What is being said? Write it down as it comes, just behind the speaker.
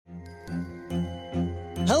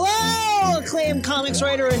acclaimed comics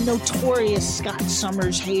writer and notorious Scott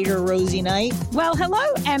Summers hater, Rosie Knight. Well, hello,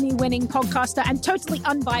 Emmy-winning podcaster and totally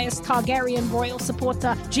unbiased Targaryen royal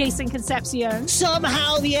supporter, Jason Concepcion.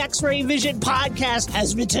 Somehow the X-Ray Vision podcast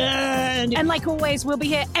has returned. And like always, we'll be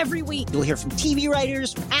here every week. You'll hear from TV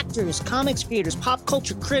writers, actors, comics creators, pop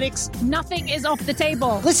culture critics. Nothing is off the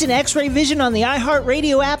table. Listen to X-Ray Vision on the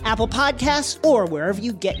iHeartRadio app, Apple Podcasts, or wherever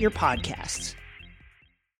you get your podcasts.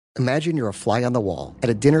 Imagine you're a fly on the wall at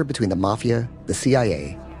a dinner between the Mafia, the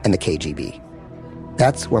CIA, and the KGB.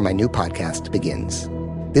 That's where my new podcast begins.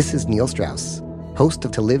 This is Neil Strauss, host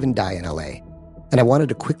of To Live and Die in LA, and I wanted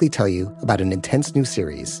to quickly tell you about an intense new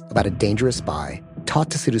series about a dangerous spy taught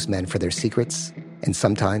to seduce men for their secrets and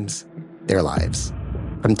sometimes their lives.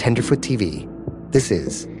 From Tenderfoot TV, this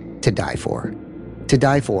is To Die For. To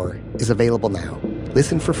Die For is available now.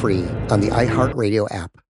 Listen for free on the iHeartRadio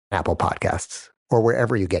app, Apple Podcasts, or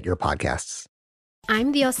wherever you get your podcasts.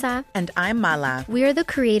 I'm Diosa. And I'm Mala. We are the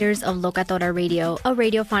creators of Locatora Radio, a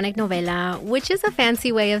radiophonic novela, which is a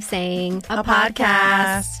fancy way of saying a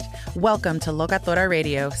podcast. Welcome to Locatora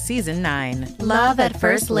Radio, Season 9. Love at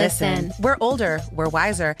first listen. We're older, we're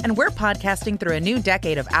wiser, and we're podcasting through a new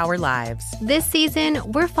decade of our lives. This season,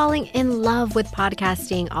 we're falling in love with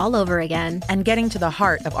podcasting all over again. And getting to the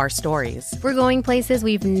heart of our stories. We're going places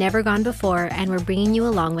we've never gone before, and we're bringing you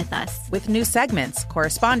along with us. With new segments,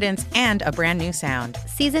 correspondence, and a brand new sound.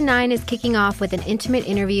 Season 9 is kicking off with an intimate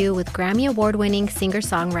interview with Grammy Award-winning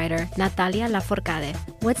singer-songwriter Natalia Lafourcade.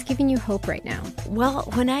 What's giving you hope right now? Well,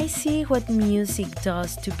 when I see what music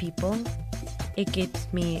does to people, it gives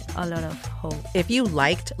me a lot of hope. If you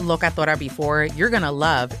liked Locatora before, you're going to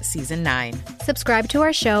love Season 9. Subscribe to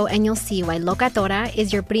our show and you'll see why Locatora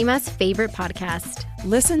is your prima's favorite podcast.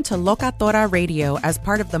 Listen to Locatora Radio as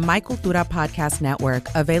part of the My Cultura Podcast Network,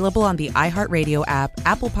 available on the iHeartRadio app,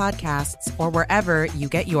 Apple Podcasts, or wherever you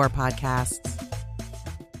get your podcasts.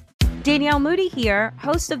 Danielle Moody here,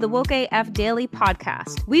 host of the Woke AF Daily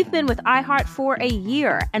podcast. We've been with iHeart for a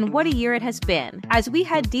year, and what a year it has been. As we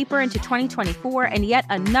head deeper into 2024 and yet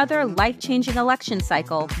another life-changing election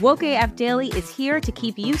cycle, Woke AF Daily is here to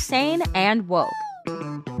keep you sane and woke.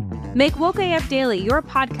 Make Woke AF Daily your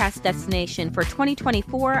podcast destination for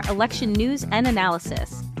 2024 election news and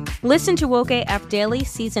analysis. Listen to Woke AF Daily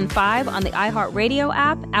Season 5 on the iHeartRadio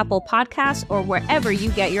app, Apple Podcasts, or wherever you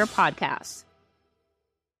get your podcasts.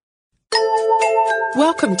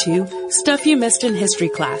 Welcome to Stuff You Missed in History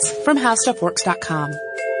Class from HowStuffWorks.com.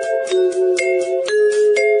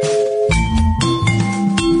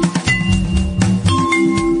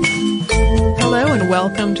 Hello and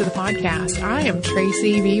welcome to the podcast. I am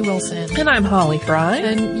Tracy V. Wilson. And I'm Holly Fry.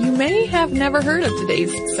 And you may have never heard of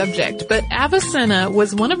today's subject, but Avicenna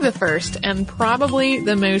was one of the first and probably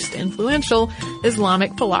the most influential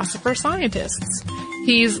Islamic philosopher-scientists.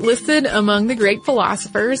 He's listed among the great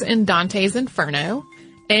philosophers in Dante's Inferno.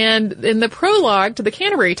 And in the prologue to the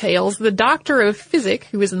Canterbury Tales, the doctor of physic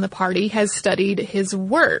who is in the party has studied his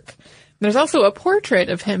work. There's also a portrait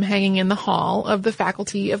of him hanging in the hall of the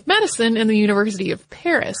Faculty of Medicine in the University of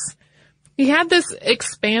Paris. He had this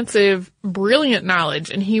expansive, brilliant knowledge,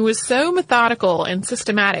 and he was so methodical and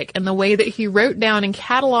systematic in the way that he wrote down and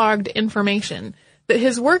cataloged information that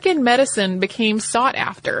his work in medicine became sought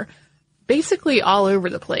after basically all over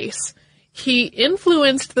the place. He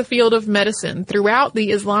influenced the field of medicine throughout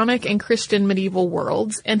the Islamic and Christian medieval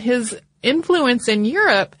worlds, and his influence in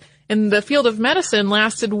Europe in the field of medicine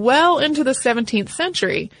lasted well into the 17th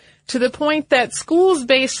century, to the point that schools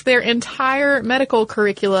based their entire medical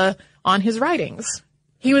curricula on his writings.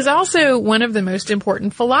 He was also one of the most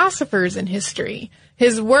important philosophers in history.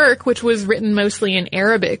 His work, which was written mostly in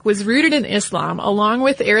Arabic, was rooted in Islam along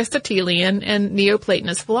with Aristotelian and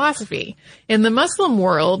Neoplatonist philosophy. In the Muslim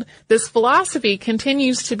world, this philosophy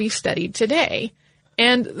continues to be studied today.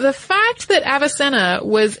 And the fact that Avicenna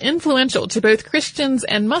was influential to both Christians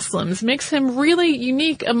and Muslims makes him really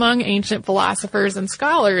unique among ancient philosophers and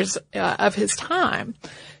scholars of his time.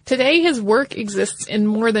 Today, his work exists in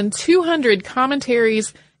more than 200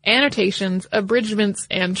 commentaries, annotations, abridgments,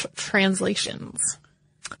 and translations.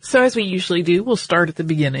 So as we usually do, we'll start at the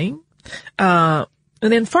beginning. And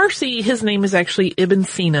in Farsi, his name is actually Ibn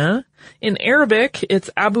Sina. In Arabic, it's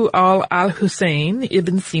Abu al-Hussein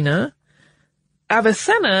Ibn Sina.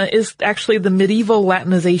 Avicenna is actually the medieval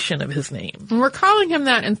Latinization of his name. And we're calling him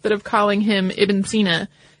that instead of calling him Ibn Sina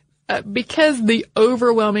because the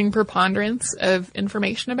overwhelming preponderance of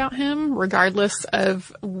information about him, regardless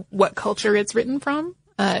of what culture it's written from,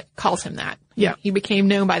 calls him that. Yeah. He became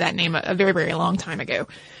known by that name a very, very long time ago.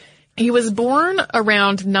 He was born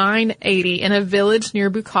around 980 in a village near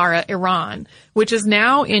Bukhara, Iran, which is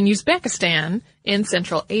now in Uzbekistan in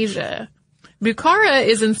Central Asia. Bukhara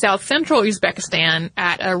is in south-central Uzbekistan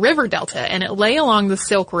at a river delta, and it lay along the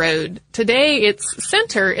Silk Road. Today, its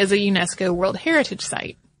center is a UNESCO World Heritage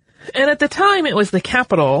Site. And at the time, it was the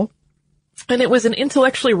capital, and it was an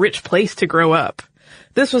intellectually rich place to grow up.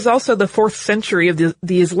 This was also the 4th century of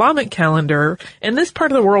the Islamic calendar, and this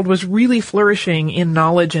part of the world was really flourishing in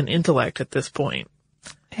knowledge and intellect at this point.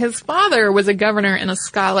 His father was a governor and a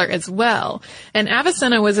scholar as well, and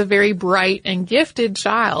Avicenna was a very bright and gifted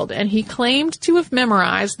child, and he claimed to have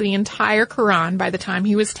memorized the entire Quran by the time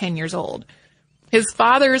he was 10 years old. His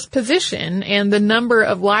father's position and the number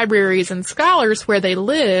of libraries and scholars where they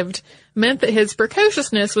lived meant that his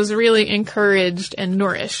precociousness was really encouraged and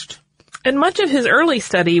nourished. And much of his early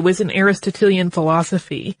study was in Aristotelian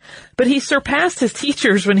philosophy, but he surpassed his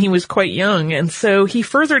teachers when he was quite young, and so he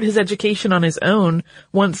furthered his education on his own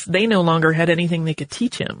once they no longer had anything they could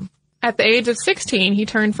teach him. At the age of 16, he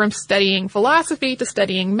turned from studying philosophy to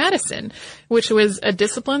studying medicine, which was a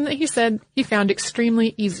discipline that he said he found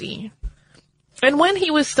extremely easy. And when he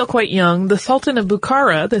was still quite young, the Sultan of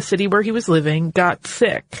Bukhara, the city where he was living, got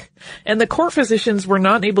sick. And the court physicians were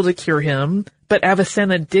not able to cure him, but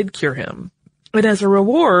Avicenna did cure him. And as a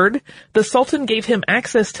reward, the Sultan gave him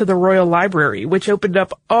access to the royal library, which opened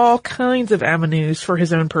up all kinds of avenues for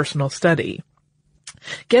his own personal study.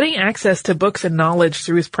 Getting access to books and knowledge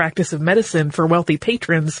through his practice of medicine for wealthy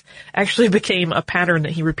patrons actually became a pattern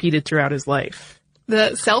that he repeated throughout his life.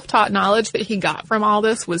 The self-taught knowledge that he got from all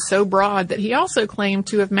this was so broad that he also claimed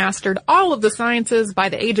to have mastered all of the sciences by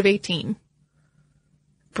the age of 18.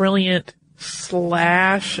 Brilliant /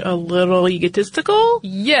 a little egotistical?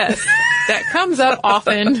 Yes, that comes up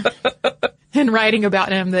often in writing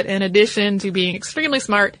about him, that in addition to being extremely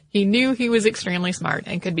smart, he knew he was extremely smart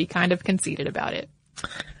and could be kind of conceited about it.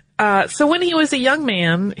 So when he was a young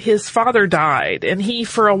man, his father died, and he,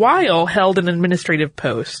 for a while, held an administrative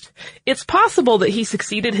post. It's possible that he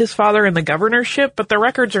succeeded his father in the governorship, but the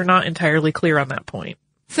records are not entirely clear on that point.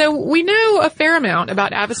 So we know a fair amount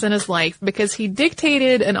about Avicenna's life because he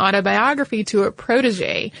dictated an autobiography to a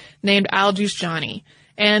protege named Al-Juzjani,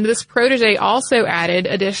 and this protege also added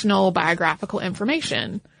additional biographical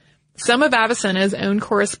information. Some of Avicenna's own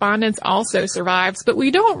correspondence also survives, but we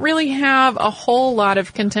don't really have a whole lot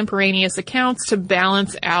of contemporaneous accounts to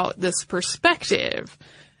balance out this perspective.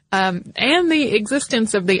 And the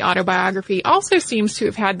existence of the autobiography also seems to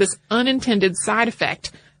have had this unintended side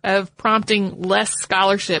effect of prompting less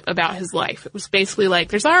scholarship about his life. It was basically like,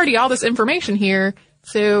 there's already all this information here,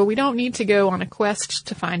 so we don't need to go on a quest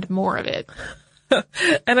to find more of it.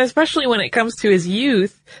 And especially when it comes to his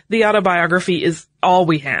youth, the autobiography is all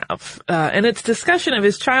we have. And its discussion of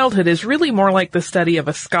his childhood is really more like the study of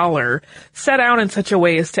a scholar, set out in such a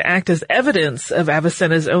way as to act as evidence of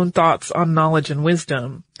Avicenna's own thoughts on knowledge and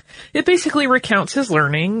wisdom. It basically recounts his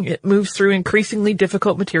learning. It moves through increasingly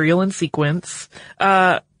difficult material in sequence,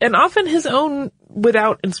 and often his own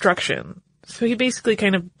without instruction. So he basically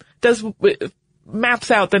kind of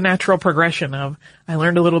maps out the natural progression of, I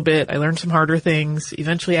learned a little bit, I learned some harder things,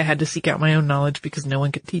 eventually I had to seek out my own knowledge because no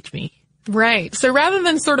one could teach me. Right. So rather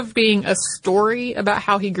than sort of being a story about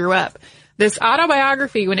how he grew up, this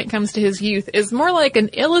autobiography, when it comes to his youth, is more like an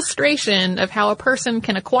illustration of how a person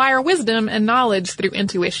can acquire wisdom and knowledge through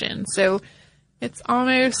intuition. So it's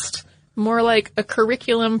almost more like a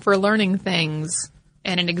curriculum for learning things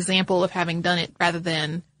and an example of having done it rather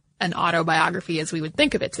than an autobiography as we would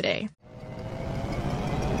think of it today.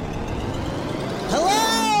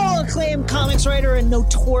 Hello, acclaimed comics writer and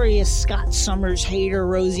notorious Scott Summers hater,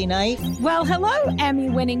 Rosie Knight. Well, hello,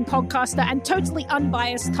 Emmy-winning podcaster and totally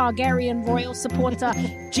unbiased Targaryen royal supporter,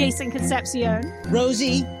 Jason Concepcion.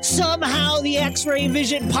 Rosie, somehow the X-Ray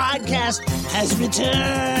Vision podcast has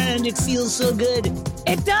returned. It feels so good.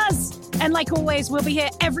 It does. And like always, we'll be here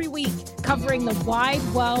every week covering the wide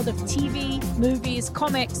world of TV, movies,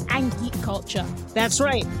 comics, and geek culture. That's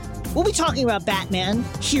right. We'll be talking about Batman,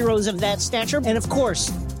 heroes of that stature, and of course,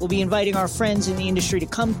 we'll be inviting our friends in the industry to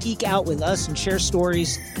come geek out with us and share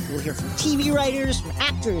stories. We'll hear from TV writers, from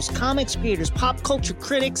actors, comics creators, pop culture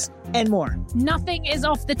critics, and more. Nothing is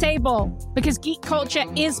off the table because geek culture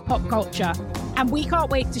is pop culture, and we can't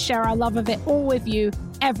wait to share our love of it all with you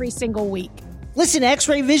every single week. Listen to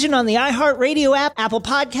X-Ray Vision on the iHeartRadio app, Apple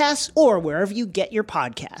Podcasts, or wherever you get your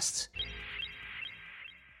podcasts.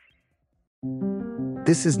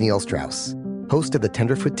 This is Neil Strauss, host of the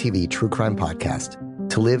Tenderfoot TV true crime podcast,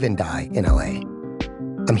 To Live and Die in LA.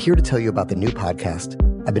 I'm here to tell you about the new podcast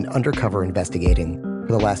I've been undercover investigating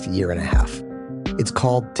for the last year and a half. It's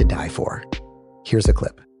called To Die For. Here's a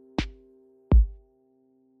clip.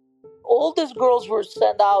 all these girls were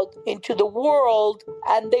sent out into the world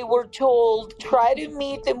and they were told, try to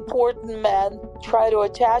meet important men, try to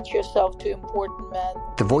attach yourself to important men.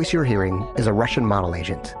 The voice you're hearing is a Russian model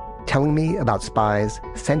agent telling me about spies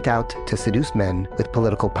sent out to seduce men with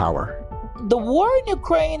political power. The war in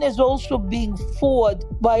Ukraine is also being fought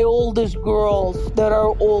by all these girls that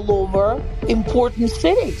are all over important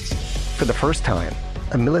cities. For the first time,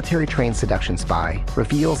 a military-trained seduction spy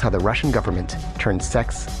reveals how the Russian government turned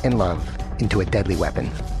sex and love into a deadly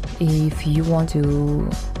weapon. If you want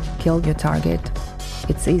to kill your target,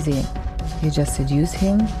 it's easy. You just seduce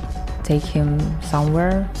him, take him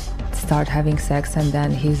somewhere, start having sex, and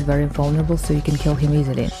then he's very vulnerable, so you can kill him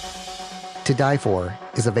easily. To Die For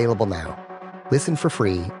is available now. Listen for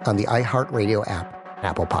free on the iHeartRadio app,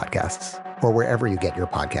 Apple Podcasts, or wherever you get your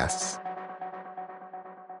podcasts.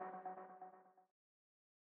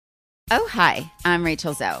 Oh, hi, I'm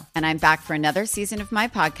Rachel Zoe, and I'm back for another season of my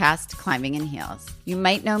podcast, Climbing in Heels. You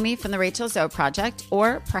might know me from the Rachel Zoe Project,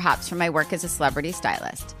 or perhaps from my work as a celebrity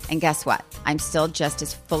stylist. And guess what? I'm still just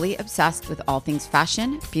as fully obsessed with all things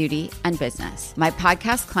fashion, beauty, and business. My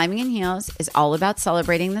podcast, Climbing in Heels, is all about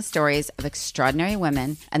celebrating the stories of extraordinary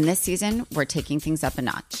women, and this season, we're taking things up a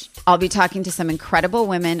notch. I'll be talking to some incredible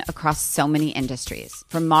women across so many industries,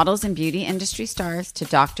 from models and beauty industry stars to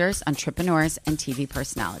doctors, entrepreneurs, and TV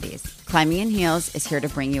personalities. Climbing in Heels is here to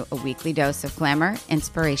bring you a weekly dose of glamour,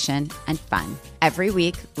 inspiration, and fun. Every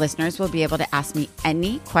week, listeners will be able to ask me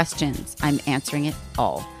any questions. I'm answering it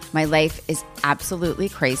all. My life is absolutely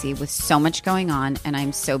crazy with so much going on, and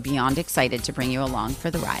I'm so beyond excited to bring you along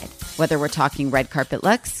for the ride. Whether we're talking red carpet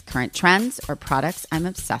looks, current trends, or products I'm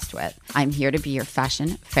obsessed with, I'm here to be your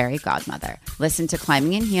fashion fairy godmother. Listen to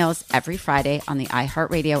Climbing in Heels every Friday on the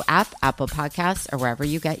iHeartRadio app, Apple Podcasts, or wherever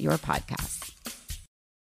you get your podcasts.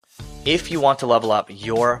 If you want to level up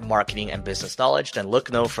your marketing and business knowledge, then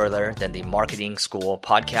look no further than the Marketing School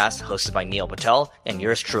podcast hosted by Neil Patel and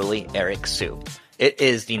yours truly, Eric Su. It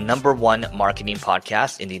is the #1 marketing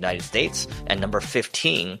podcast in the United States and number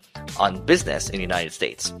 15 on business in the United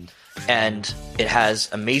States. And it has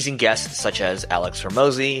amazing guests such as Alex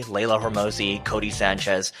Hormozi, Layla Hormozi, Cody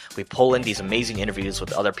Sanchez. We pull in these amazing interviews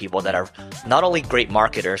with other people that are not only great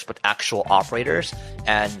marketers, but actual operators.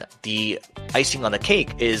 And the icing on the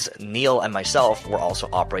cake is Neil and myself were also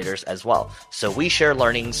operators as well. So we share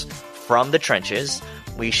learnings from the trenches.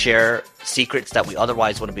 We share secrets that we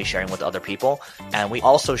otherwise wouldn't be sharing with other people. And we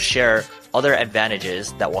also share other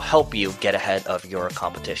advantages that will help you get ahead of your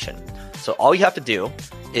competition. So all you have to do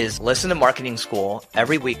is listen to Marketing School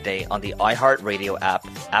every weekday on the iHeartRadio app,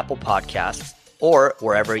 Apple Podcasts, or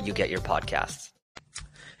wherever you get your podcasts.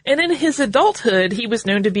 And in his adulthood, he was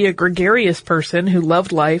known to be a gregarious person who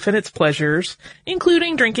loved life and its pleasures,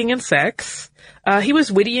 including drinking and sex. He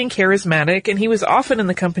was witty and charismatic, and he was often in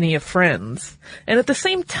the company of friends. And at the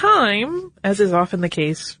same time, as is often the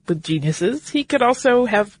case with geniuses, he could also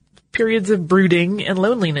have periods of brooding and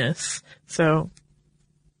loneliness. So,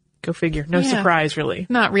 go figure. No surprise, really.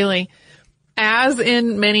 Not really. As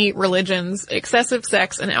in many religions, excessive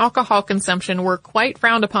sex and alcohol consumption were quite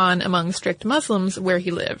frowned upon among strict Muslims where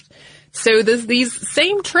he lived. So these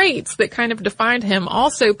same traits that kind of defined him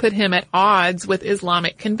also put him at odds with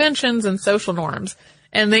Islamic conventions and social norms,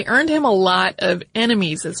 and they earned him a lot of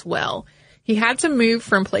enemies as well. He had to move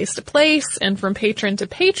from place to place and from patron to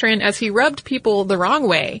patron as he rubbed people the wrong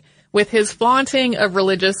way with his flaunting of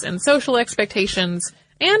religious and social expectations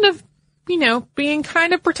and of, being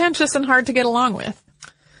kind of pretentious and hard to get along with.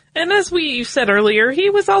 And as we said earlier, he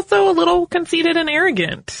was also a little conceited and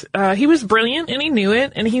arrogant. He was brilliant and he knew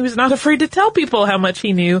it, and he was not afraid to tell people how much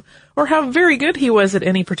he knew or how very good he was at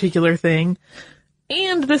any particular thing.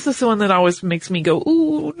 And this is the one that always makes me go,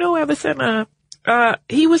 ooh, no, Avicenna.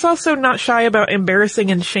 He was also not shy about embarrassing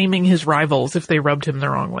and shaming his rivals if they rubbed him the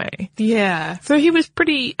wrong way. Yeah. So he was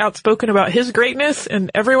pretty outspoken about his greatness and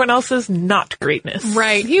everyone else's not greatness.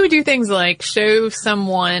 Right. He would do things like show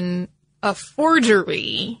someone a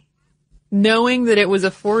forgery, knowing that it was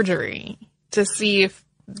a forgery, to see if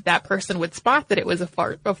that person would spot that it was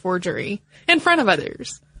a forgery in front of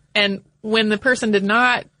others. And when the person did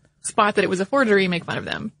not spot that it was a forgery, make fun of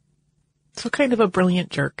them. So kind of a brilliant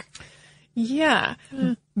jerk. Yeah.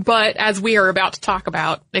 But as we are about to talk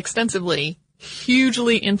about extensively,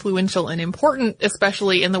 hugely influential and important,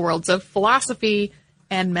 especially in the worlds of philosophy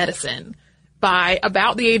and medicine. By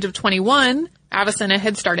about the age of 21, Avicenna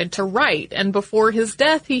had started to write, and before his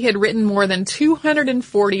death, he had written more than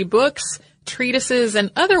 240 books, treatises,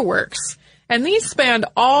 and other works. And these spanned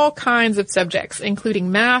all kinds of subjects,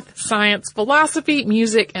 including math, science, philosophy,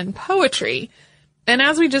 music, and poetry. And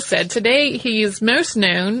as we just said, today he's most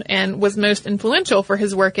known and was most influential for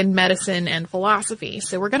his work in medicine and philosophy.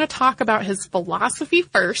 So we're going to talk about his philosophy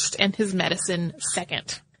first and his medicine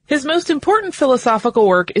second. His most important philosophical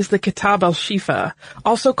work is the Kitab al-Shifa,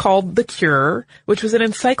 also called The Cure, which was an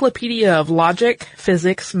encyclopedia of logic,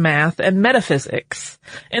 physics, math, and metaphysics.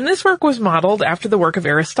 And this work was modeled after the work of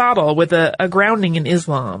Aristotle with a grounding in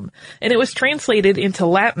Islam. And it was translated into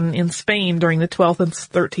Latin in Spain during the 12th and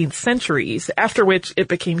 13th centuries, after which it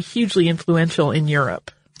became hugely influential in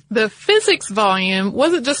Europe. The physics volume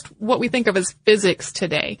wasn't just what we think of as physics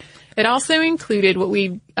today. It also included what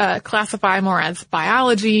we classify more as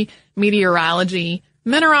biology, meteorology,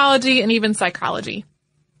 mineralogy, and even psychology.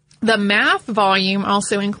 The math volume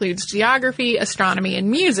also includes geography, astronomy,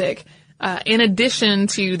 and music, in addition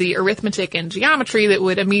to the arithmetic and geometry that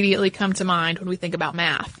would immediately come to mind when we think about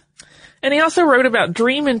math. And he also wrote about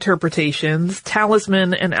dream interpretations,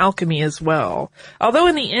 talisman, and alchemy as well. Although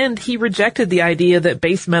in the end, he rejected the idea that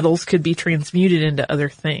base metals could be transmuted into other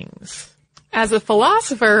things. As a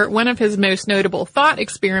philosopher, one of his most notable thought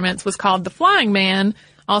experiments was called the Flying Man,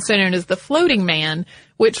 also known as the Floating Man,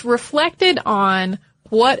 which reflected on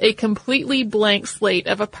what a completely blank slate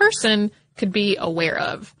of a person could be aware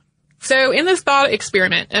of. So in this thought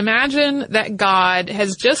experiment, imagine that God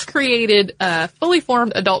has just created a fully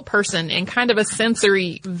formed adult person in kind of a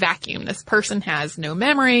sensory vacuum. This person has no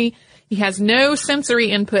memory. He has no sensory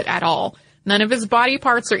input at all. None of his body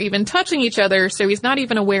parts are even touching each other, so he's not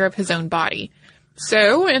even aware of his own body.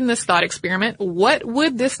 So in this thought experiment, what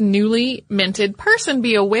would this newly minted person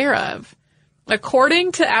be aware of?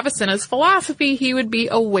 According to Avicenna's philosophy, he would be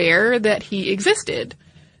aware that he existed.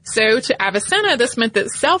 So to Avicenna, this meant that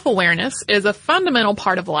self-awareness is a fundamental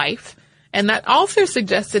part of life, and that also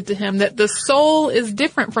suggested to him that the soul is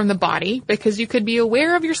different from the body because you could be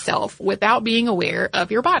aware of yourself without being aware of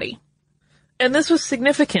your body. And this was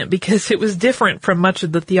significant because it was different from much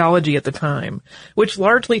of the theology at the time, which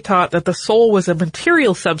largely taught that the soul was a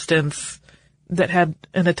material substance that had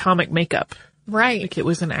an atomic makeup. Right. Like it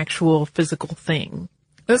was an actual physical thing.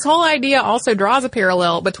 This whole idea also draws a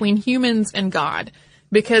parallel between humans and God,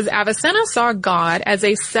 because Avicenna saw God as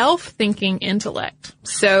a self-thinking intellect.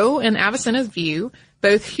 So, in Avicenna's view,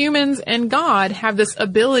 both humans and God have this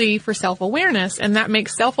ability for self-awareness, and that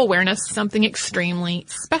makes self-awareness something extremely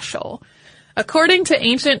special. According to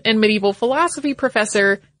ancient and medieval philosophy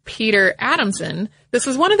professor Peter Adamson, this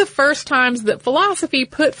was one of the first times that philosophy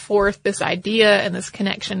put forth this idea and this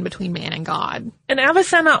connection between man and God. And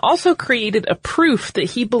Avicenna also created a proof that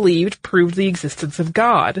he believed proved the existence of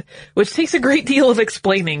God, which takes a great deal of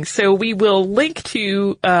explaining. So we will link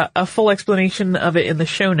to a full explanation of it in the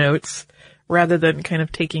show notes, rather than kind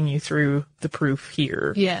of taking you through the proof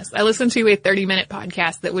here. Yes, I listened to a 30-minute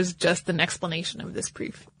podcast that was just an explanation of this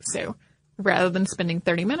proof. So rather than spending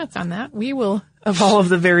 30 minutes on that, we will... Of all of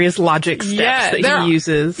the various logic steps that he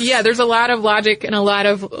uses. Yeah, there's a lot of logic and a lot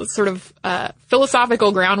of sort of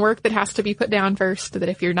philosophical groundwork that has to be put down first that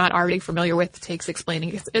if you're not already familiar with, takes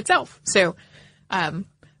explaining itself. So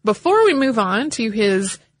before we move on to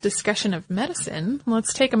his discussion of medicine,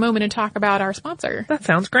 let's take a moment and talk about our sponsor. That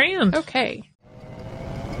sounds grand. Okay.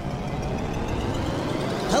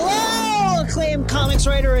 Hello, acclaimed comics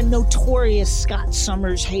writer and notorious Scott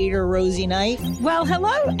Summers hater, Rosie Knight. Well,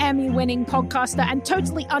 hello, Emmy-winning podcaster and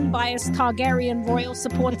totally unbiased Targaryen royal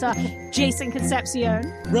supporter, Jason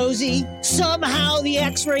Concepcion. Rosie, somehow the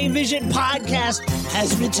X-Ray Vision podcast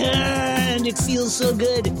has returned. It feels so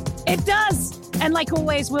good. It does. And like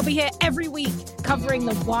always, we'll be here every week covering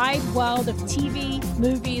the wide world of TV,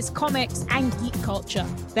 movies, comics, and geek culture.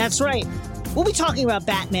 That's right. We'll be talking about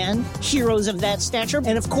Batman, heroes of that stature,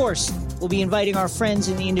 and of course, we'll be inviting our friends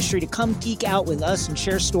in the industry to come geek out with us and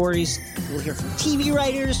share stories. We'll hear from TV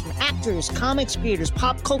writers, from actors, comics creators,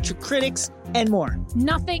 pop culture critics, and more.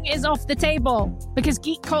 Nothing is off the table because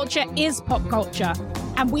geek culture is pop culture,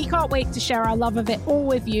 and we can't wait to share our love of it all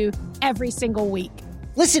with you every single week.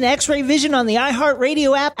 Listen to X-Ray Vision on the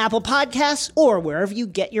iHeartRadio app, Apple Podcasts, or wherever you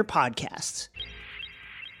get your podcasts.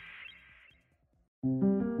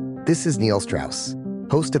 This is Neil Strauss,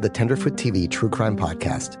 host of the Tenderfoot TV true crime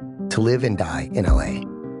podcast, To Live and Die in LA.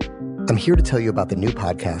 I'm here to tell you about the new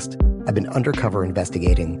podcast I've been undercover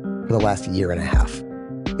investigating for the last year and a half.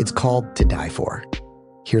 It's called To Die For.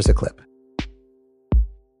 Here's a clip.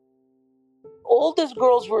 All these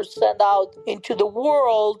girls were sent out into the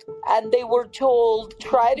world and they were told,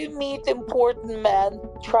 try to meet important men,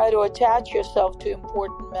 try to attach yourself to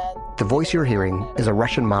important men. The voice you're hearing is a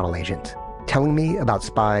Russian model agent telling me about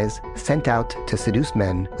spies sent out to seduce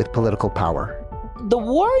men with political power. The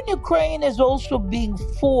war in Ukraine is also being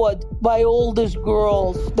fought by all these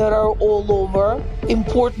girls that are all over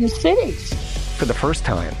important cities. For the first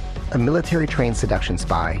time, a military-trained seduction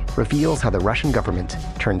spy reveals how the Russian government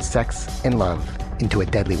turned sex and love into a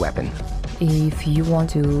deadly weapon. If you want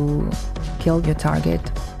to kill your target,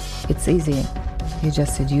 it's easy. You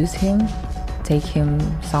just seduce him, take him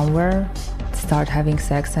somewhere, start having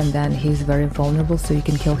sex, and then he's very vulnerable, so you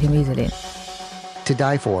can kill him easily. To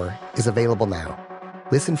Die For is available now.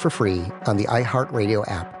 Listen for free on the iHeartRadio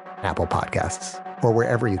app, Apple Podcasts, or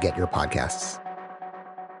wherever you get your podcasts.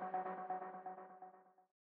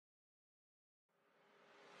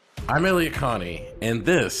 I'm Elliot Connie, and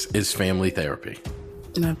this is Family Therapy.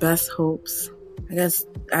 My best hopes, I guess,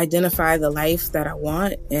 identify the life that I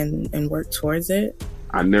want and work towards it.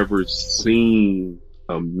 I never seen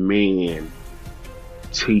a man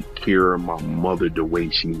take care of my mother the way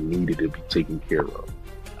she needed to be taken care of.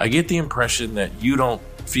 I get the impression that you don't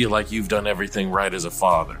feel like you've done everything right as a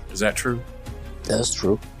father. Is that true? That's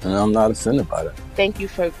true, and I'm not offended by that. Thank you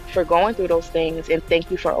for going through those things, and thank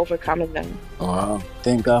you for overcoming them. Wow.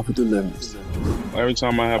 Thank God for deliverance. Every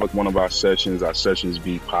time I have one of our sessions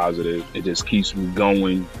be positive. It just keeps me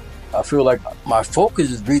going. I feel like my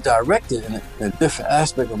focus is redirected in a different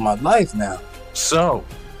aspect of my life now. So,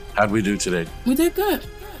 how'd we do today? We did good.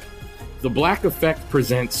 The Black Effect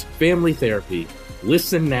presents Family Therapy.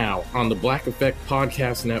 Listen now on the Black Effect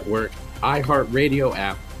Podcast Network, iHeartRadio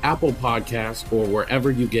app, Apple Podcasts, or wherever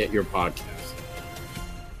you get your podcasts.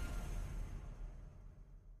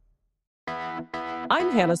 I'm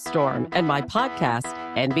Hannah Storm, and my podcast,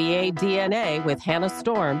 NBA DNA with Hannah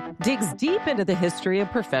Storm, digs deep into the history of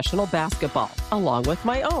professional basketball, along with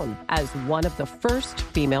my own, as one of the first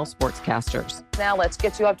female sportscasters. Now let's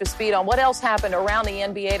get you up to speed on what else happened around the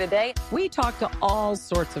NBA today. We talked to all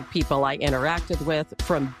sorts of people I interacted with,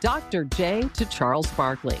 from Dr. J to Charles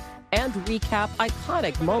Barkley, and recap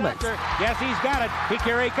iconic moments. Yes, he's got it.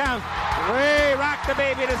 Here he comes. Way rock the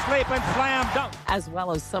baby to sleep and slam dunk. As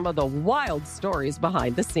well as some of the wild stories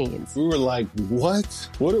behind the scenes. We were like, what?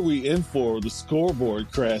 What are we in for? The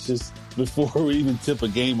scoreboard crashes before we even tip a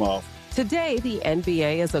game off. Today, the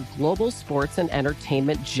NBA is a global sports and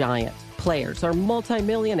entertainment giant. Players are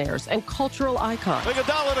multimillionaires and cultural icons.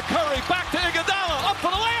 Iguodala to Curry, back to Iguodala, up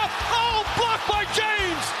for the layup. Oh, blocked by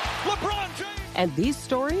James. LeBron James. And these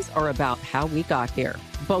stories are about how we got here,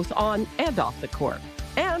 both on and off the court.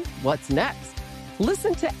 And what's next?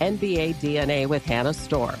 Listen to NBA DNA with Hannah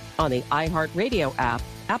Storm on the iHeartRadio app,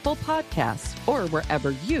 Apple Podcasts, or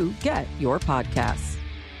wherever you get your podcasts.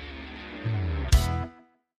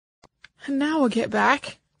 And now we'll get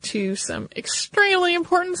back to some extremely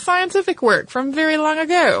important scientific work from very long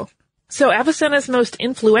ago. So Avicenna's most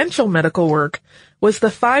influential medical work was the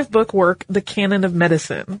 5-book work, The Canon of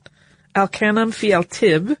Medicine, Al-Canon fi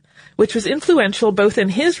al-Tibb, which was influential both in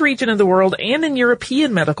his region of the world and in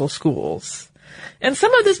European medical schools. And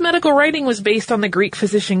some of this medical writing was based on the Greek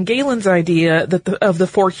physician Galen's idea of the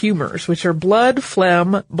 4 humors, which are blood,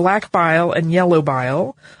 phlegm, black bile, and yellow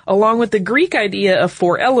bile, along with the Greek idea of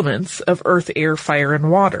 4 elements of earth, air, fire,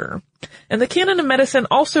 and water. And the Canon of Medicine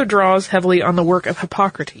also draws heavily on the work of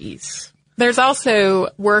Hippocrates. There's also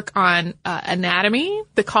work on anatomy,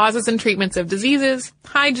 the causes and treatments of diseases,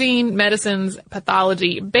 hygiene, medicines,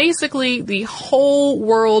 pathology, basically the whole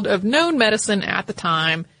world of known medicine at the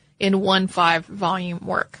time in one 5-volume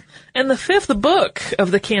work. And the 5th book of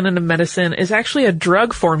the Canon of Medicine is actually a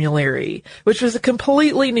drug formulary, which was a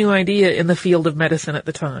completely new idea in the field of medicine at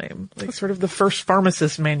the time. Like sort of the first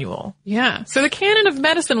pharmacist manual. Yeah. So the Canon of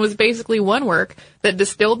Medicine was basically one work that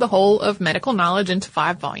distilled the whole of medical knowledge into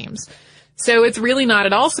 5 volumes. So it's really not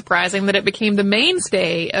at all surprising that it became the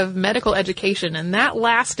mainstay of medical education, and that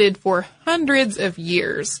lasted for hundreds of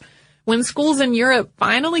years. When schools in Europe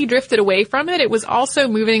finally drifted away from it, it was also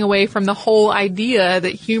moving away from the whole idea that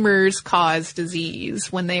humors cause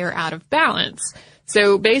disease when they are out of balance.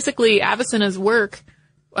 So basically, Avicenna's work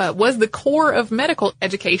was the core of medical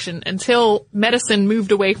education until medicine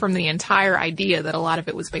moved away from the entire idea that a lot of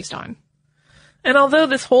it was based on. And although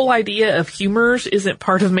this whole idea of humors isn't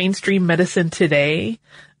part of mainstream medicine today,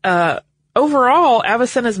 overall,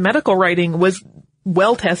 Avicenna's medical writing was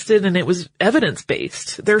well tested and it was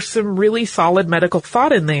evidence-based. There's some really solid medical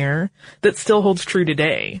thought in there that still holds true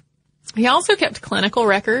today. He also kept clinical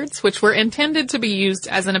records, which were intended to be used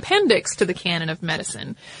as an appendix to the Canon of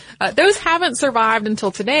Medicine. Those haven't survived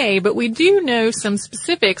until today, but we do know some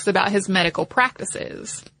specifics about his medical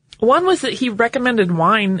practices. One was that he recommended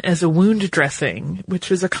wine as a wound dressing,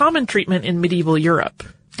 which was a common treatment in medieval Europe.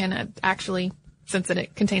 And actually, since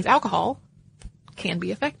it contains alcohol, can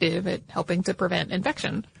be effective at helping to prevent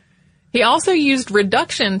infection. He also used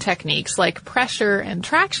reduction techniques like pressure and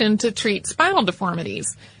traction to treat spinal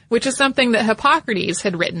deformities, which is something that Hippocrates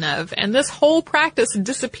had written of, and this whole practice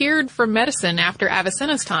disappeared from medicine after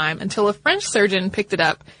Avicenna's time until a French surgeon picked it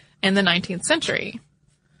up in the 19th century.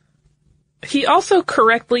 He also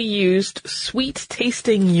correctly used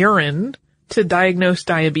sweet-tasting urine to diagnose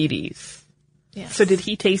diabetes. Yes. So did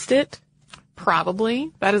he taste it?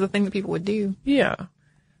 Probably. That is a thing that people would do. Yeah.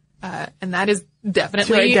 And that is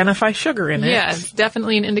definitely... To identify sugar in it. Yeah, it's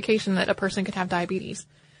definitely an indication that a person could have diabetes.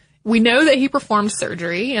 We know that he performed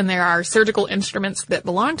surgery, and there are surgical instruments that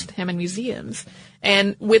belong to him in museums.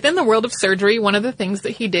 And within the world of surgery, one of the things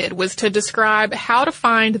that he did was to describe how to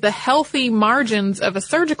find the healthy margins of a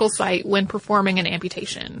surgical site when performing an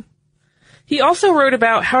amputation. He also wrote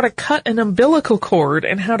about how to cut an umbilical cord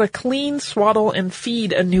and how to clean, swaddle, and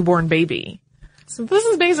feed a newborn baby. So this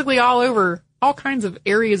is basically all over all kinds of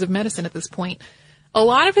areas of medicine at this point. A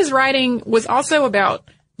lot of his writing was also about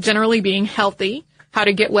generally being healthy, how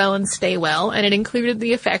to get well and stay well, and it included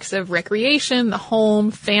the effects of recreation, the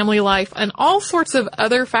home, family life, and all sorts of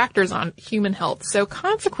other factors on human health. So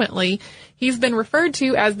consequently, he's been referred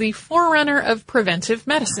to as the forerunner of preventive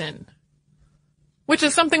medicine, which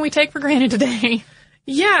is something we take for granted today.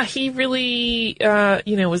 Yeah, he really,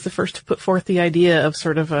 was the first to put forth the idea of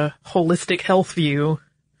sort of a holistic health view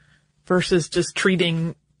versus just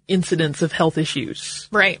treating incidents of health issues.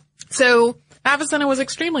 Right. So Avicenna was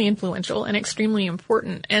extremely influential and extremely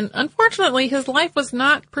important, and unfortunately his life was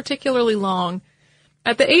not particularly long.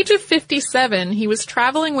 At the age of 57, he was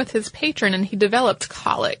traveling with his patron and he developed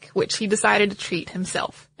colic, which he decided to treat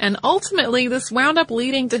himself. And ultimately this wound up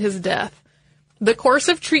leading to his death. The course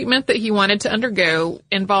of treatment that he wanted to undergo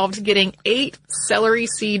involved getting 8 celery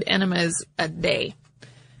seed enemas a day.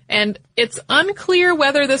 And it's unclear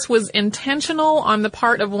whether this was intentional on the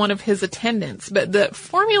part of one of his attendants, but the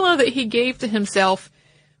formula that he gave to himself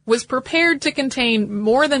was prepared to contain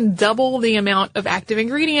more than double the amount of active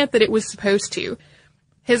ingredient that it was supposed to.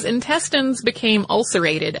 His intestines became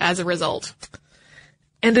ulcerated as a result.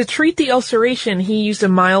 And to treat the ulceration, he used a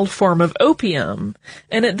mild form of opium.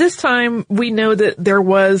 And at this time, we know that there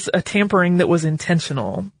was a tampering that was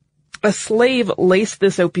intentional. A slave laced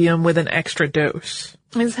this opium with an extra dose.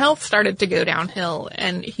 His health started to go downhill,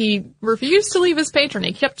 and he refused to leave his patron.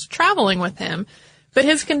 He kept traveling with him, but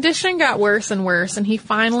his condition got worse and worse, and he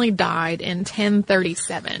finally died in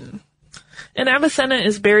 1037. And Avicenna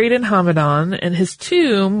is buried in Hamadan, and his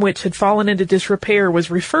tomb, which had fallen into disrepair,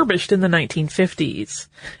 was refurbished in the 1950s.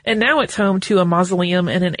 And now it's home to a mausoleum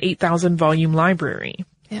and an 8,000-volume library.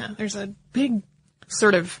 Yeah, there's a big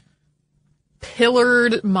sort of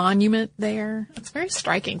pillared monument there. It's very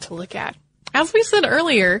striking to look at. As we said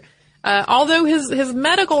earlier, although his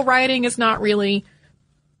medical writing is not really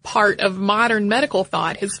part of modern medical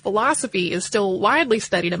thought, his philosophy is still widely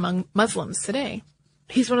studied among Muslims today.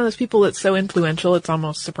 He's one of those people that's so influential, it's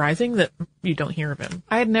almost surprising that you don't hear of him.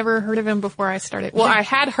 I had never heard of him before I started. Well, I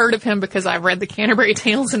had heard of him because I've read the Canterbury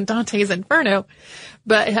Tales and Dante's Inferno,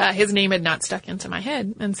 but his name had not stuck into my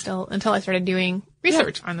head until I started doing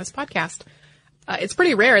research on this podcast. It's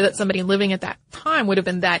pretty rare that somebody living at that time would have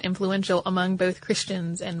been that influential among both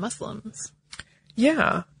Christians and Muslims.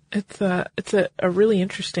 Yeah, it's a really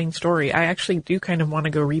interesting story. I actually do kind of want to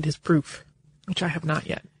go read his proof, which I have not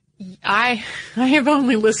yet. I have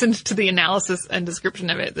only listened to the analysis and description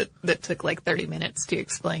of it that took like 30 minutes to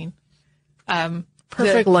explain.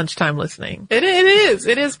 Perfect lunchtime listening. It is.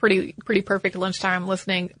 It is pretty perfect lunchtime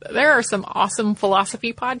listening. There are some awesome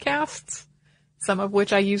philosophy podcasts, some of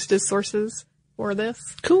which I used as sources for this.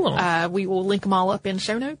 Cool. We will link them all up in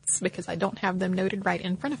show notes because I don't have them noted right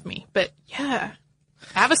in front of me. But yeah,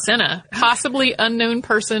 Avicenna, possibly unknown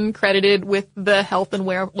person credited with the health and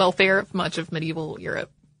welfare of much of medieval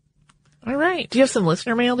Europe. All right. Do you have some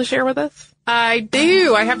listener mail to share with us? I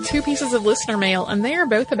do. I have 2 pieces of listener mail, and they are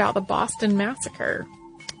both about the Boston Massacre.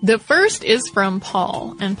 The first is from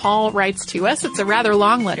Paul, and Paul writes to us. It's a rather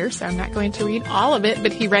long letter, so I'm not going to read all of it,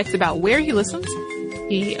 but he writes about where he listens.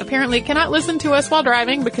 He apparently cannot listen to us while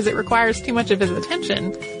driving because it requires too much of his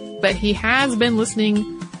attention, but he has been listening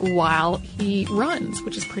while he runs,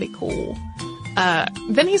 which is pretty cool.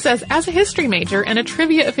 Then he says, as a history major and a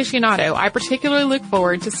trivia aficionado, I particularly look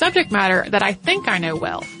forward to subject matter that I think I know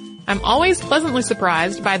well. I'm always pleasantly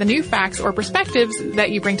surprised by the new facts or perspectives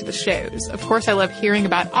that you bring to the shows. Of course, I love hearing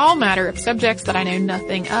about all matter of subjects that I know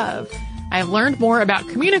nothing of. I have learned more about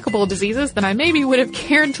communicable diseases than I maybe would have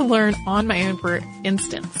cared to learn on my own, for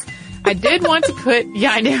instance. I did want to put,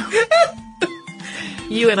 yeah, I know.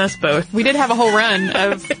 You and us both. We did have a whole run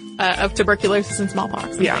of tuberculosis and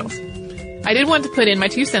smallpox and things. I I did want to put in my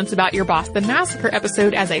 2 cents about your Boston Massacre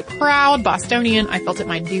episode. As a proud Bostonian, I felt it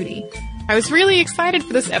my duty. I was really excited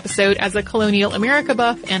for this episode as a colonial America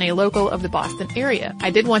buff and a local of the Boston area. I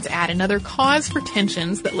did want to add another cause for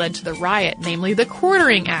tensions that led to the riot, namely the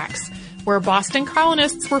Quartering Acts, where Boston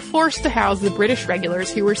colonists were forced to house the British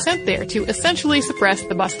regulars who were sent there to essentially suppress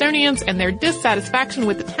the Bostonians and their dissatisfaction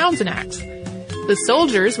with the Townshend Acts. The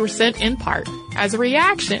soldiers were sent in part as a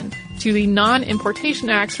reaction to the Non-Importation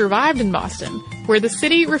Acts revived in Boston, where the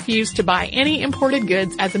city refused to buy any imported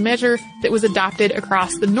goods as a measure that was adopted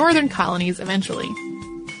across the northern colonies eventually.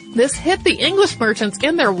 This hit the English merchants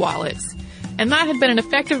in their wallets, and that had been an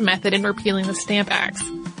effective method in repealing the Stamp Acts.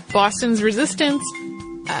 Boston's resistance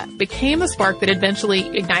became the spark that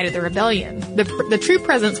eventually ignited the rebellion. The true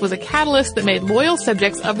presence was a catalyst that made loyal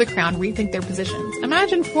subjects of the crown rethink their positions.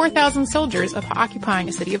 Imagine 4,000 soldiers occupying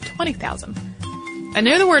a city of 20,000. I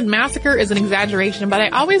know the word massacre is an exaggeration, but I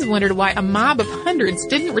always wondered why a mob of hundreds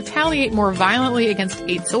didn't retaliate more violently against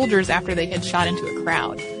 8 soldiers after they had shot into a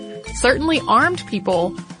crowd. Certainly armed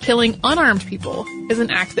people killing unarmed people is an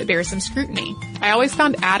act that bears some scrutiny. I always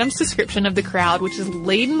found Adam's description of the crowd, which is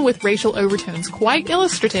laden with racial overtones, quite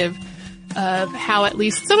illustrative of how at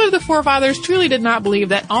least some of the forefathers truly did not believe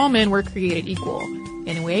that all men were created equal.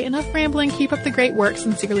 Anyway, enough rambling. Keep up the great work.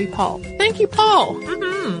 Sincerely, Paul. Thank you, Paul.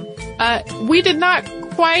 We did not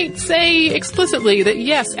quite say explicitly that,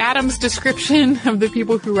 yes, Adam's description of the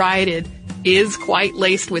people who rioted is quite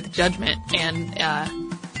laced with judgment and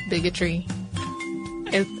bigotry,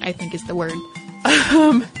 I think is the word.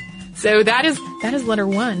 So that is letter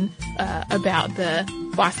 1 about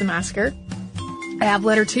the Boston Massacre. I have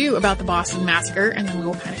letter 2 about the Boston Massacre, and then we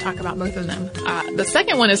will kind of talk about both of them. The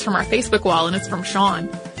second one is from our Facebook wall, and it's from Sean.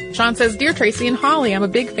 Sean says, Dear Tracy and Holly, I'm a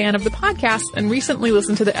big fan of the podcast and recently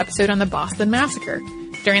listened to the episode on the Boston Massacre.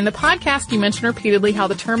 During the podcast, you mentioned repeatedly how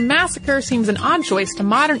the term massacre seems an odd choice to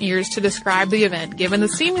modern ears to describe the event, given the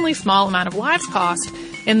seemingly small amount of lives cost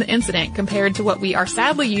in the incident compared to what we are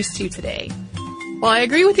sadly used to today. While I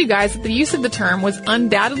agree with you guys that the use of the term was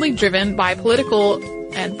undoubtedly driven by political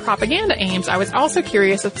and propaganda aims, I was also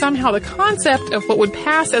curious if somehow the concept of what would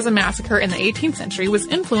pass as a massacre in the 18th century was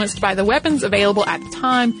influenced by the weapons available at the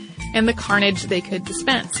time and the carnage they could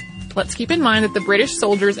dispense. Let's keep in mind that the British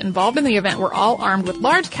soldiers involved in the event were all armed with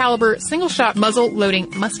large caliber, single-shot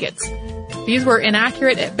muzzle-loading muskets. These were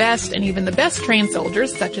inaccurate at best, and even the best trained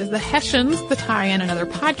soldiers, such as the Hessians, the tie-in, another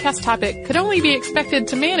podcast topic, could only be expected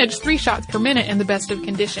to manage 3 shots per minute in the best of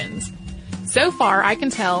conditions. So far, I can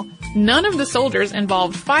tell, none of the soldiers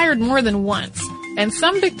involved fired more than once, and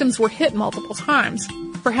some victims were hit multiple times.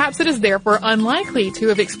 Perhaps it is therefore unlikely to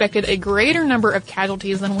have expected a greater number of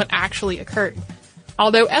casualties than what actually occurred.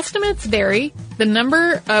 Although estimates vary, the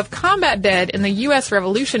number of combat dead in the U.S.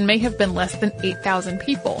 Revolution may have been less than 8,000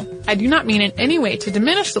 people. I do not mean in any way to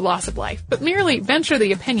diminish the loss of life, but merely venture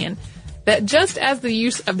the opinion that just as the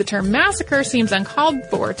use of the term massacre seems uncalled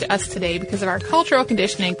for to us today because of our cultural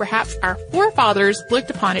conditioning, perhaps our forefathers looked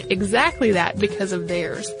upon it exactly that because of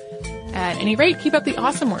theirs. At any rate, keep up the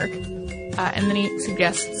awesome work. And then he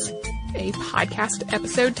suggests a podcast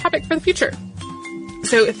episode topic for the future.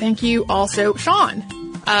 So thank you also, Sean.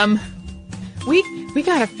 We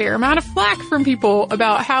got a fair amount of flack from people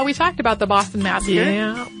about how we talked about the Boston Massacre.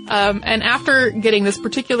 Yeah. And after getting this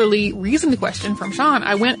particularly reasoned question from Sean,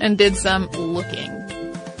 I went and did some looking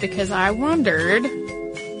because I wondered.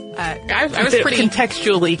 I was pretty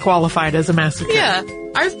contextually qualified as a massacre. Yeah,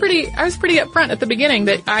 I was pretty upfront at the beginning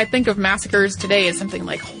that I think of massacres today as something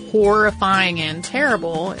like horrifying and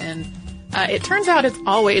terrible, and it turns out it's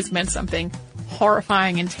always meant something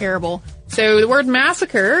horrifying and terrible. So the word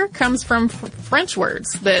massacre comes from French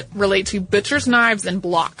words that relate to butcher's knives and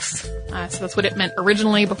blocks. So that's what it meant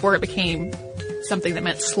originally before it became something that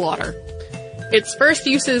meant slaughter. Its first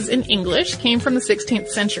uses in English came from the 16th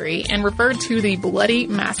century and referred to the bloody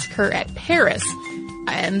massacre at Paris.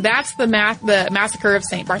 And that's the massacre of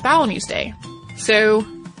St. Bartholomew's Day. So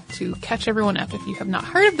to catch everyone up, if you have not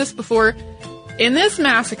heard of this before, in this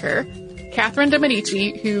massacre, Catherine de'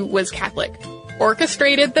 Medici, who was Catholic,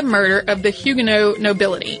 orchestrated the murder of the Huguenot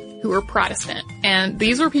nobility, who were Protestant. And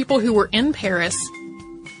these were people who were in Paris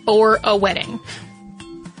for a wedding.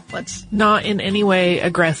 Let's not in any way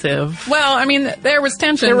aggressive. Well, I mean, there was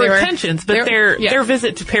tension. There were tensions, but their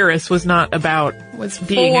visit to Paris was not about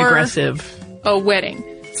being aggressive. A wedding.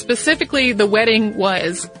 Specifically, the wedding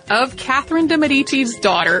was of Catherine de' Medici's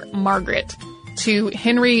daughter, Margaret, to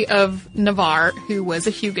Henry of Navarre, who was a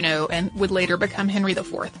Huguenot and would later become Henry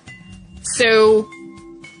IV. So,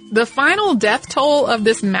 the final death toll of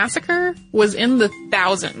this massacre was in the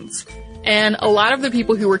thousands. And a lot of the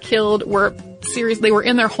people who were killed were seriously, they were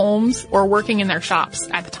in their homes or working in their shops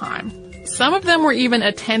at the time. Some of them were even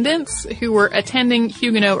attendants who were attending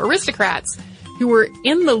Huguenot aristocrats who were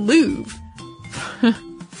in the Louvre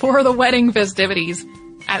for the wedding festivities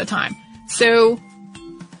at the time. So,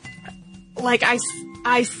 like,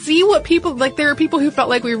 I see what people, like, there are people who felt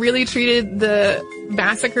like we really treated the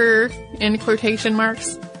massacre, in quotation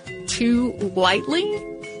marks, too lightly.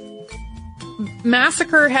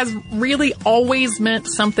 Massacre has really always meant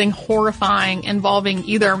something horrifying involving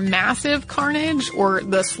either massive carnage or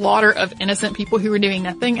the slaughter of innocent people who were doing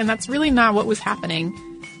nothing, and that's really not what was happening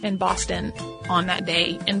in Boston on that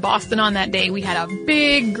day. In Boston on that day, we had a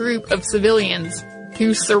big group of civilians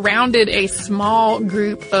who surrounded a small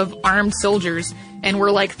group of armed soldiers and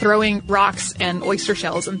were like throwing rocks and oyster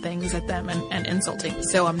shells and things at them and insulting.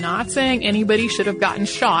 So I'm not saying anybody should have gotten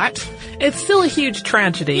shot. It's still a huge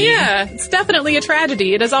tragedy. Yeah, it's definitely a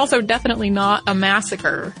tragedy. It is also definitely not a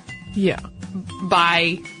massacre. Yeah.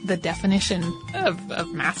 By the definition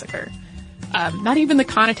of massacre. Not even the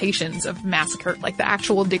connotations of massacre, like the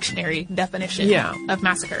actual dictionary definition of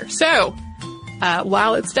massacre. So,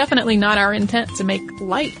 while it's definitely not our intent to make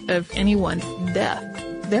light of anyone's death,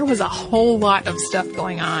 there was a whole lot of stuff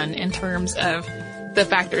going on in terms of the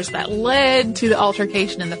factors that led to the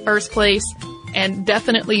altercation in the first place, and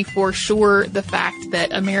definitely for sure the fact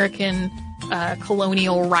that American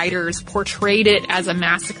colonial writers portrayed it as a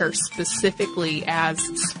massacre specifically as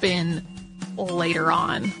spin later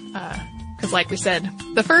on. Because like we said,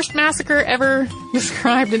 the first massacre ever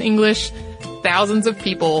described in English, thousands of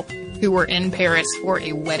people who were in Paris for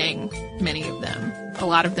a wedding, many of them. A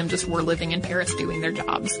lot of them just were living in Paris doing their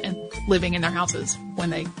jobs and living in their houses when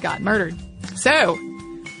they got murdered. So,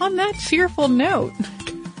 on that cheerful note...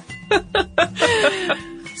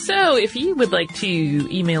 So, if you would like to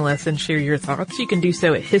email us and share your thoughts, you can do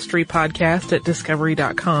so at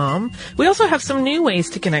historypodcast@discovery.com. We also have some new ways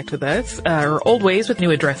to connect with us, or old ways with new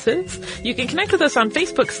addresses. You can connect with us on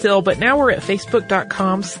Facebook still, but now we're at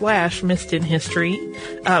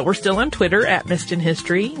facebook.com/missedinhistory. We're still on Twitter at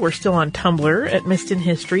missedinhistory. We're still on Tumblr at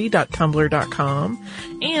missedinhistory.tumblr.com.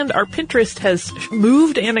 And our Pinterest has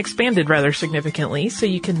moved and expanded rather significantly, so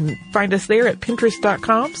you can find us there at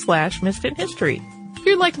pinterest.com/missedinhistory. If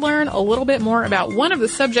you'd like to learn a little bit more about one of the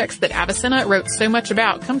subjects that Avicenna wrote so much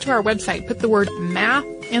about, come to our website, put the word math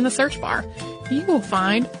in the search bar. You will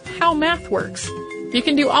find how math works. You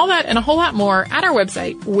can do all that and a whole lot more at our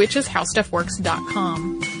website, which is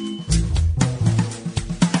howstuffworks.com.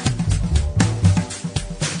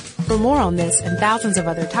 For more on this and thousands of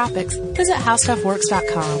other topics, visit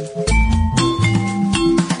howstuffworks.com.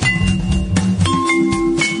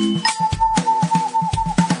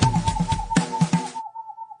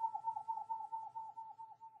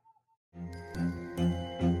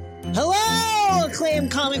 Acclaimed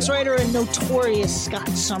comics writer and notorious Scott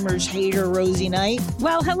Summers hater, Rosie Knight.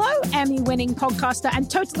 Well, hello, Emmy-winning podcaster and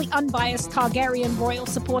totally unbiased Targaryen royal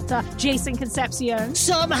supporter, Jason Concepcion.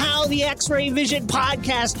 Somehow the X-Ray Vision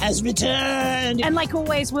podcast has returned. And like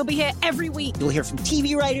always, we'll be here every week. You'll hear from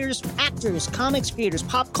TV writers, actors, comics creators,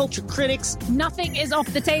 pop culture critics. Nothing is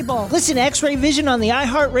off the table. Listen to X-Ray Vision on the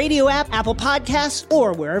iHeartRadio app, Apple Podcasts,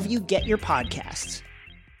 or wherever you get your podcasts.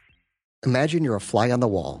 Imagine you're a fly on the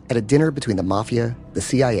wall at a dinner between the Mafia, the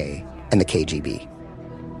CIA, and the KGB.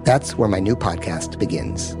 That's where my new podcast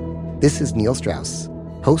begins. This is Neil Strauss,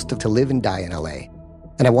 host of To Live and Die in LA,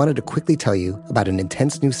 and I wanted to quickly tell you about an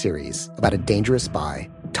intense new series about a dangerous spy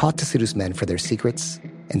taught to seduce men for their secrets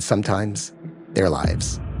and sometimes their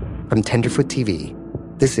lives. From Tenderfoot TV,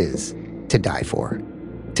 this is To Die For.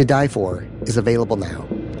 To Die For is available now.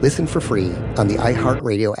 Listen for free on the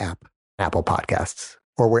iHeartRadio app, Apple Podcasts,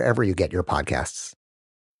 or wherever you get your podcasts.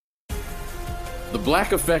 The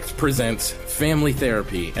Black Effect presents Family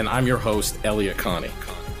Therapy, and I'm your host, Elliot Connie.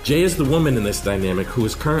 Jay is the woman in this dynamic who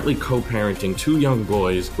is currently co-parenting 2 young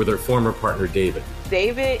boys with her former partner, David.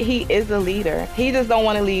 David, he is a leader. He just don't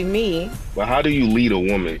want to leave me. But how do you lead a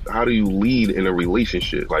woman? How do you lead in a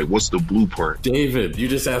relationship? Like, what's the blueprint? David, you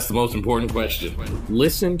just asked the most important question.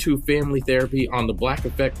 Listen to Family Therapy on the Black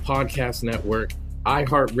Effect Podcast Network,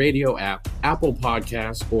 iHeartRadio app, Apple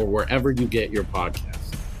Podcasts, or wherever you get your podcasts.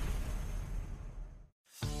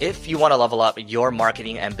 If you want to level up your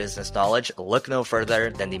marketing and business knowledge, look no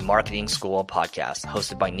further than the Marketing School podcast,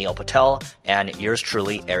 hosted by Neil Patel and yours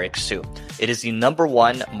truly, Eric Su. It is the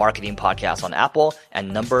 #1 marketing podcast on Apple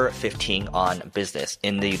and number 15 on business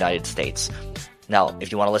in the United States. Now,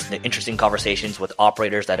 if you want to listen to interesting conversations with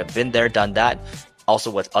operators that have been there, done that,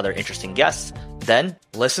 also with other interesting guests, then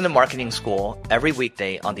listen to Marketing School every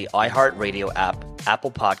weekday on the iHeartRadio app, Apple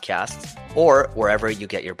Podcasts, or wherever you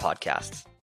get your podcasts.